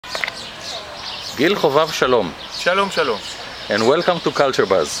Gil Hovav, shalom, Shalom, shalom. and welcome to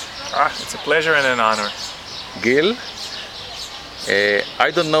CultureBuzz. It's a pleasure and an honor. Gil,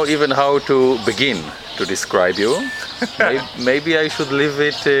 I don't know even how to begin to describe you. Maybe I should leave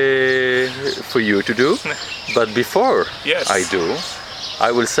it for you to do. But before Yes. I do,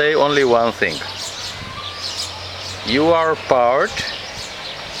 I will say only one thing. You are part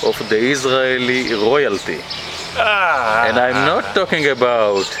of the Israeli royalty. And I'm not talking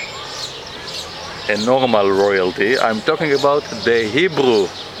about a normal royalty, I'm talking about the Hebrew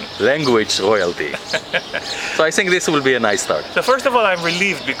language royalty. So I think this will be a nice start. So first of all, I'm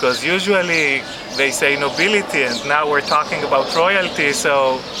relieved because usually they say nobility and now we're talking about royalty,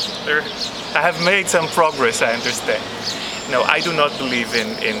 so I have made some progress, I understand. No, I do not believe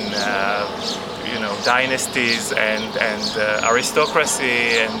in dynasties and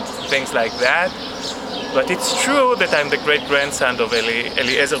aristocracy and things like that. But it's true that I'm the great-grandson of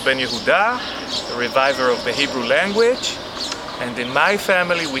Eliezer ben Yehuda, the reviver of the Hebrew language. And in my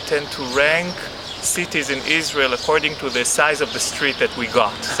family, we tend to rank cities in Israel according to the size of the street that we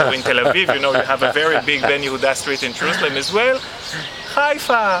got. So in Tel Aviv, you have a very big Ben Yehuda street in Jerusalem as well.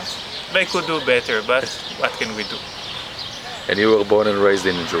 Haifa, they could do better, but what can we do? And you were born and raised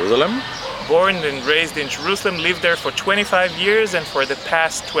in Jerusalem? Born and raised in Jerusalem, lived there for 25 years, and for the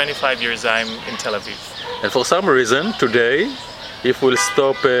past 25 years I'm in Tel Aviv. And for some reason, today, if we'll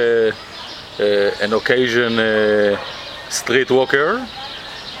stop an occasion street walker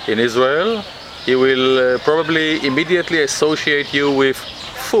in Israel, he will probably immediately associate you with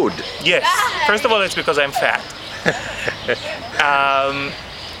food. Yes. First of all, it's because I'm fat.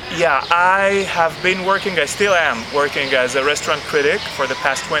 I have been working, I still am working as a restaurant critic for the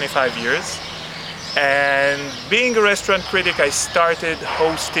past 25 years. And being a restaurant critic, I started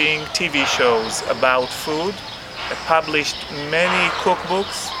hosting TV shows about food. I published many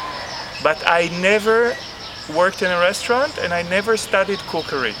cookbooks, but I never worked in a restaurant and I never studied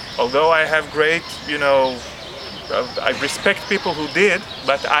cookery. Although I have great, I respect people who did,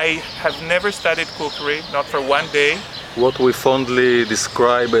 but I have never studied cookery, not for one day. What we fondly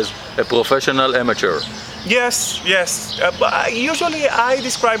describe as a professional amateur. Yes. Usually I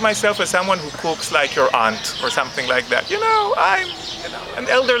describe myself as someone who cooks like your aunt or something like that. I'm an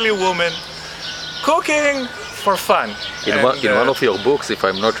elderly woman cooking for fun. In one of your books, if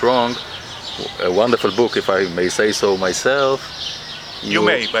I'm not wrong, a wonderful book, if I may say so myself. You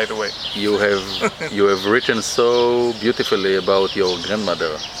may, by the way. You have written so beautifully about your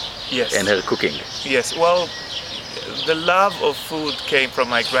grandmother. Yes. And her cooking. Yes. Well, the love of food came from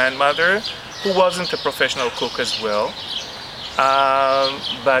my grandmother, who wasn't a professional cook as well,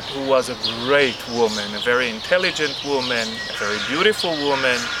 but who was a great woman, a very intelligent woman, a very beautiful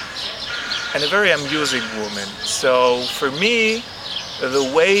woman, and a very amusing woman. So for me,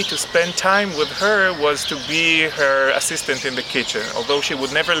 the way to spend time with her was to be her assistant in the kitchen, although she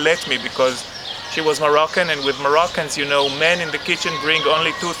would never let me because she was Moroccan, and with Moroccans, men in the kitchen bring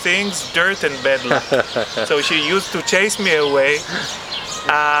only two things, dirt and bad luck. So she used to chase me away.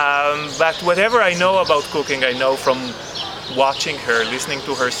 But whatever I know about cooking, I know from watching her, listening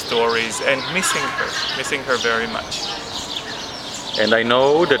to her stories, and missing her very much. And I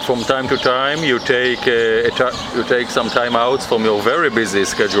know that from time to time you take some time outs from your very busy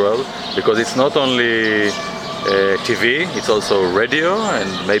schedule, because it's not only TV, it's also radio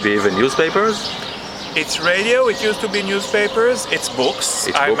and maybe even newspapers. It's radio, it used to be newspapers, it's books.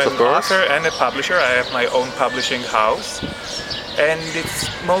 I'm an author and a publisher, I have my own publishing house. And it's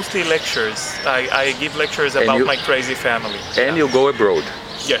mostly lectures. I give lectures about my crazy family. And you go abroad.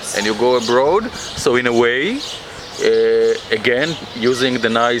 Yes. And you go abroad, so in a way, again, using the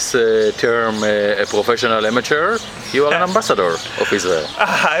nice term a professional amateur, you are an ambassador of Israel.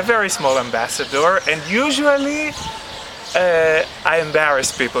 A very small ambassador, and usually I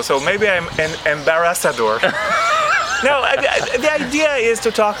embarrass people, so maybe I'm an embarrassador. No, the idea is to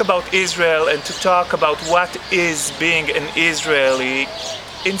talk about Israel and to talk about what is being an Israeli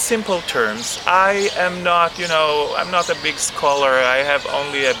in simple terms. I am not, I'm not a big scholar. I have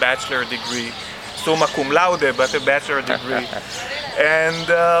only a bachelor degree, summa cum laude, but a bachelor degree. And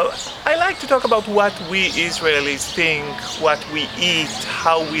I like to talk about what we Israelis think, what we eat,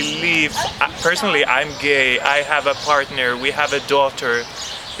 how we live. Personally, I'm gay. I have a partner. We have a daughter.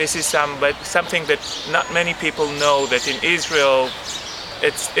 This is something that not many people know, that in Israel,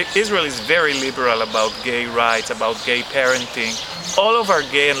 Israel is very liberal about gay rights, about gay parenting. All of our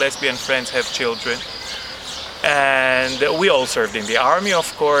gay and lesbian friends have children. And we all served in the army,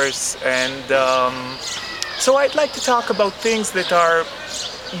 of course. And so I'd like to talk about things that are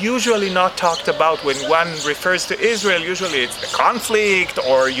usually not talked about. When one refers to Israel, usually it's the conflict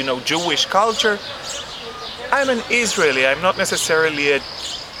or, Jewish culture. I'm an Israeli. I'm not necessarily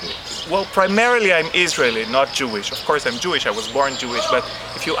primarily I'm Israeli, not Jewish. Of course I'm Jewish. I was born Jewish. But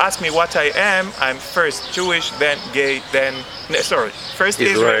if you ask me what I am, I'm first Jewish, then gay, first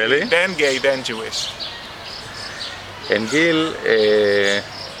Israeli, then gay, then Jewish. And Gil,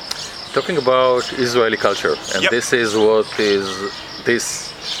 talking about Israeli culture, and this is what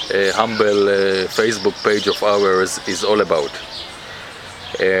this humble Facebook page of ours is all about.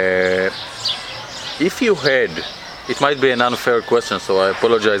 If you had, it might be an unfair question, so I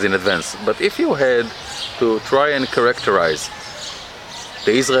apologize in advance, but if you had to try and characterize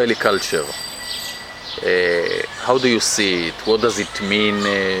the Israeli culture, how do you see it? What does it mean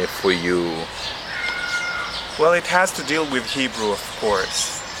for you? Well, it has to deal with Hebrew, of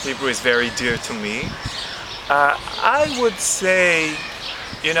course. Hebrew is very dear to me. I would say,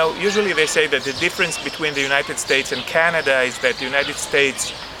 usually they say that the difference between the United States and Canada is that the United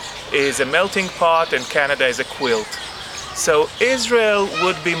States is a melting pot and Canada is a quilt. So Israel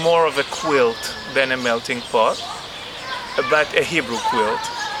would be more of a quilt than a melting pot, but a Hebrew quilt.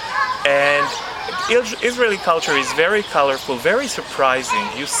 And Israeli culture is very colorful, very surprising.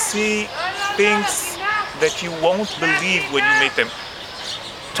 You see things that you won't believe when you meet them.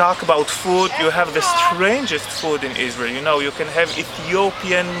 Talk about food, you have the strangest food in Israel. You can have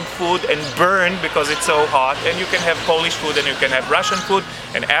Ethiopian food and burn because it's so hot, and you can have Polish food, and you can have Russian food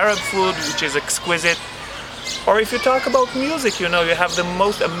and Arab food, which is exquisite. Or if you talk about music, you have the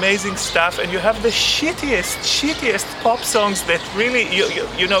most amazing stuff, and you have the shittiest pop songs that really,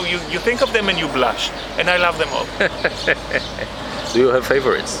 you think of them and you blush. And I love them all. Do you have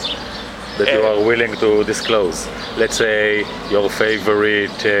favorites that you are willing to disclose? Let's say your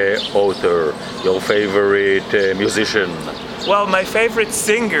favorite author, your favorite musician. Well, my favorite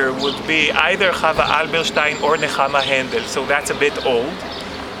singer would be either Chava Alberstein or Nechama Handel, so that's a bit old.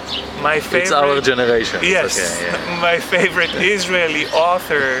 My favorite, it's our generation. Yes. Okay, yeah. My favorite Israeli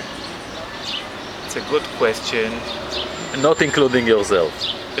author, it's a good question. Not including yourself.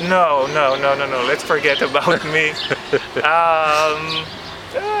 No. Let's forget about me.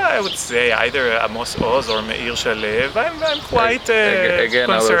 I would say either Amos Oz or Meir Shalev. I'm quite again,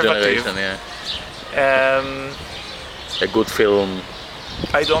 conservative. Our generation, a good film.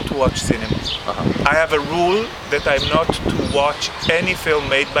 I don't watch cinema. I have a rule that I'm not to watch any film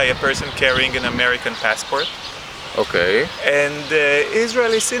made by a person carrying an American passport. Okay. And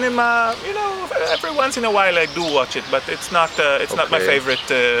Israeli cinema, every once in a while I do watch it, but it's not my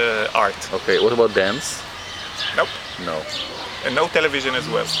favorite art. Okay. What about dance? Nope. No. And no television as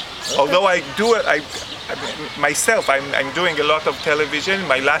well. Okay. Although I'm doing a lot of television.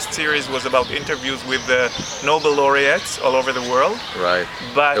 My last series was about interviews with Nobel laureates all over the world. Right.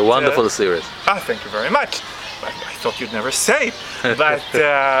 But a wonderful series. Thank you very much. I thought you'd never say. But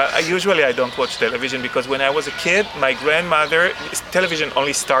usually I don't watch television because when I was a kid, my grandmother, television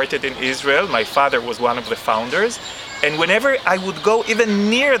only started in Israel. My father was one of the founders. And whenever I would go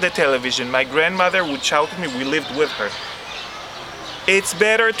even near the television, my grandmother would shout at me. We lived with her. It's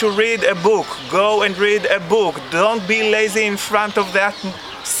better to read a book. Go and read a book. Don't be lazy in front of that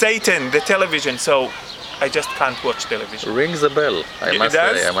Satan, the television. So I just can't watch television. Rings a bell, I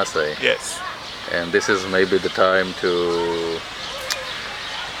must say. Yes. And this is maybe the time to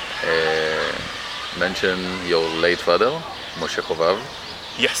mention your late father, Moshe Hovav.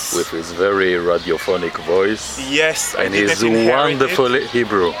 Yes. With his very radiophonic voice. Yes. And his wonderful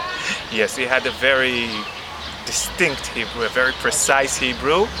Hebrew. Yes, he had a very distinct Hebrew, a very precise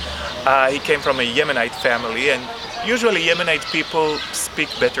Hebrew. He came from a Yemenite family, and usually Yemenite people speak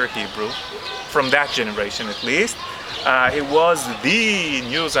better Hebrew, from that generation at least. He was the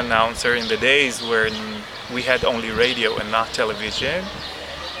news announcer in the days when we had only radio and not television.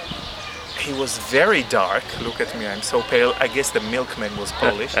 He was very dark. Look at me, I'm so pale. I guess the milkman was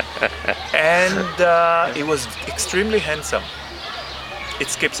Polish. And he was extremely handsome. It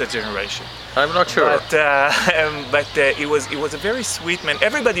skips a generation. I'm not sure. But he was a very sweet man.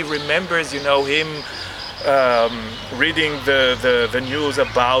 Everybody remembers, him reading the news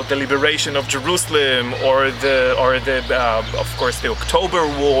about the liberation of Jerusalem, or of course the October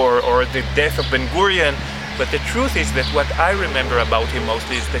War, or the death of Ben Gurion. But the truth is that what I remember about him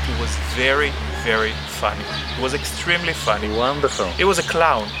mostly is that he was very, very funny. He was extremely funny. Wonderful. He was a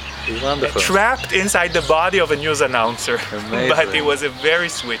clown. Wonderful. Trapped inside the body of a news announcer. Amazing. But he was a very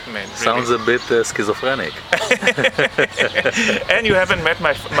sweet man. Really. Sounds a bit schizophrenic. And you haven't met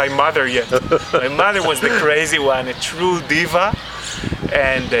my mother yet. My mother was the crazy one, a true diva.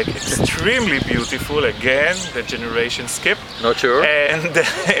 and extremely beautiful. Again, the generation skip. Not sure. And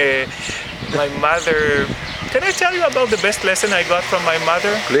my mother. Can I tell you about the best lesson I got from my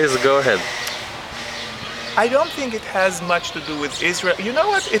mother? Please go ahead. I don't think it has much to do with Israel. You know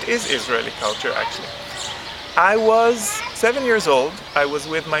what? It is Israeli culture, actually. I was 7 years old. I was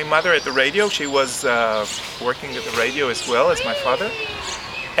with my mother at the radio. She was working at the radio as well as my father.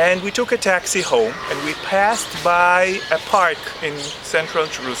 And we took a taxi home, and we passed by a park in central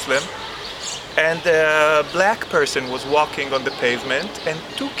Jerusalem. And a black person was walking on the pavement, and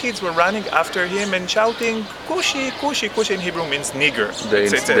two kids were running after him and shouting, "Kushi, kushi." Kushi in Hebrew means nigger.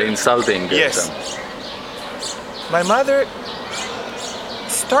 The insulting. Yes. My mother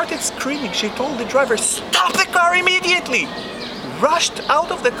started screaming. She told the driver, "Stop the car immediately!" Rushed out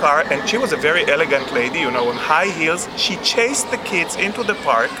of the car, and she was a very elegant lady, you know, on high heels. She chased the kids into the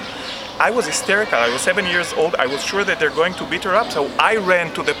park. I was hysterical. I was 7 years old. I was sure that they're going to beat her up. So I ran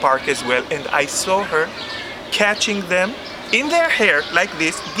to the park as well, and I saw her catching them in their hair like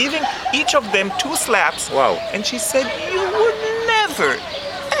this, giving each of them 2 slaps. Wow. And she said, "You would never,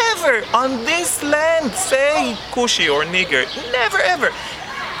 ever on this land say kushi or nigger. Never, ever.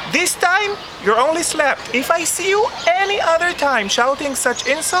 This time, you're only slapped. If I see you any other time shouting such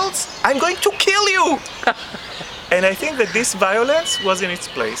insults, I'm going to kill you." And I think that this violence was in its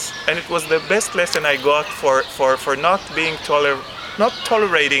place, and it was the best lesson I got for not being not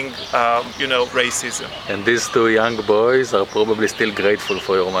tolerating, racism. And these 2 young boys are probably still grateful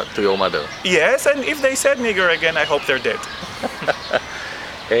to your mother. Yes, and if they said nigger again, I hope they're dead.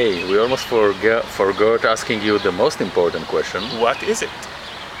 Hey, we almost forgot asking you the most important question. What is it?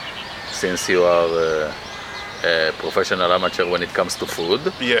 Since you are a professional amateur when it comes to food.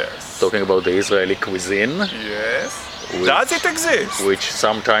 Yes. Talking about the Israeli cuisine. Yes. Does it exist? Which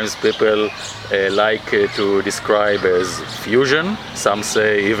sometimes people like to describe as fusion. Some say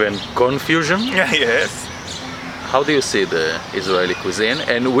even confusion. Yes. How do you see the Israeli cuisine,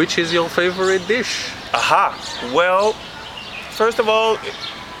 and which is your favorite dish? Aha. Well, first of all,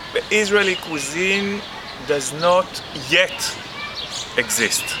 the Israeli cuisine does not yet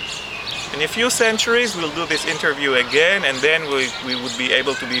exist. In a few centuries, we'll do this interview again, and then we would be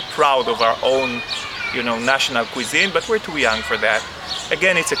able to be proud of our own, national cuisine, but we're too young for that.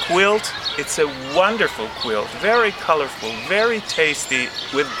 Again, it's a quilt. It's a wonderful quilt, very colorful, very tasty,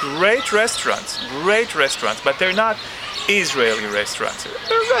 with great restaurants, but they're not Israeli restaurants.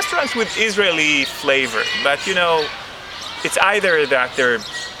 They're restaurants with Israeli flavor, but it's either that they're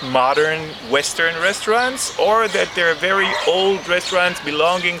modern Western restaurants or that they're very old restaurants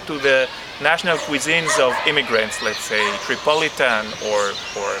belonging to the national cuisines of immigrants, let's say Tripolitan or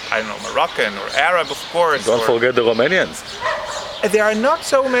I don't know, Moroccan or Arab, of course. Don't forget the Romanians. There are not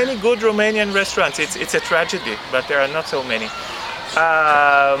so many good Romanian restaurants. It's a tragedy, but there are not so many.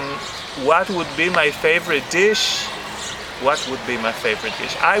 What would be my favorite dish? What would be my favorite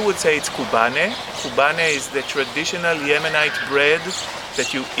dish? I would say it's kubane. Kubane is the traditional Yemenite bread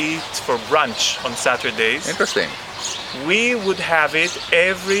that you eat for brunch on Saturdays. Interesting. We would have it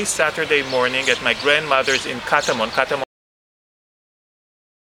every Saturday morning at my grandmother's in Katamon.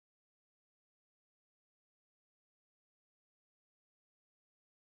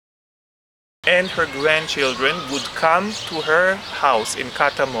 And her grandchildren would come to her house in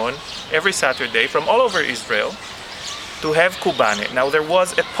Katamon every Saturday from all over Israel to have kubane. Now there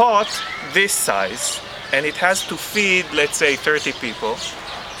was a pot this size, and it has to feed, let's say, 30 people.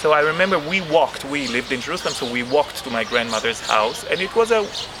 So I remember we lived in Jerusalem, so we walked to my grandmother's house, and it was a,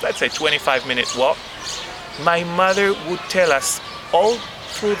 let's say, 25-minute walk. My mother would tell us all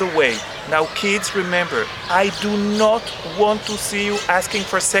through the way, "Now kids, remember, I do not want to see you asking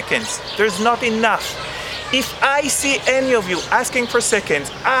for seconds. There's not enough. If I see any of you asking for seconds,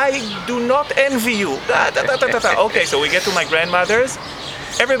 I do not envy you." Okay, so we get to my grandmother's.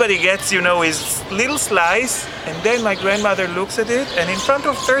 Everybody gets, his little slice, and then my grandmother looks at it, and in front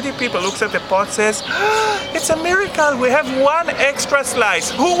of 30 people looks at the pot, says, "It's a miracle, we have 1 extra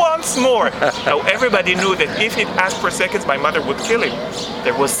slice. Who wants more?" Now everybody knew that if he'd asked for seconds, my mother would kill him.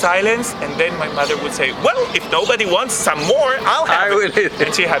 There was silence, and then my mother would say, "Well, if nobody wants some more, I'll have it." And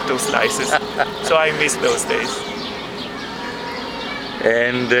she had 2 slices. So I miss those days.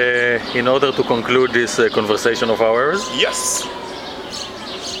 And in order to conclude this conversation of ours, yes.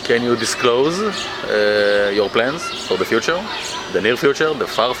 Can you disclose your plans for the future? The near future, the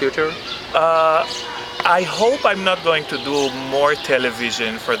far future? I hope I'm not going to do more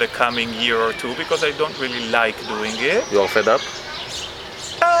television for the coming year or 2 because I don't really like doing it. You are fed up?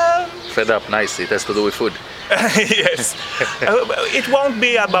 Fed up, nice. It has to do with food. Yes. It won't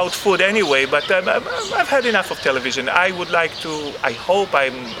be about food anyway, but I've had enough of television. I would like to, I hope I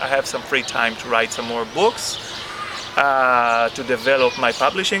have some free time to write some more books, to develop my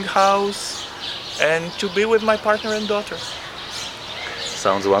publishing house, and to be with my partner and daughter.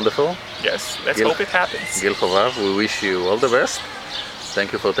 Sounds wonderful. Yes, let's Gil- hope it happens. Gil Hovav, we wish you all the best.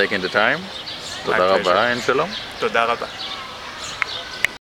 Thank you for taking the time. My תודה pleasure. רבה and shalom. תודה רבה.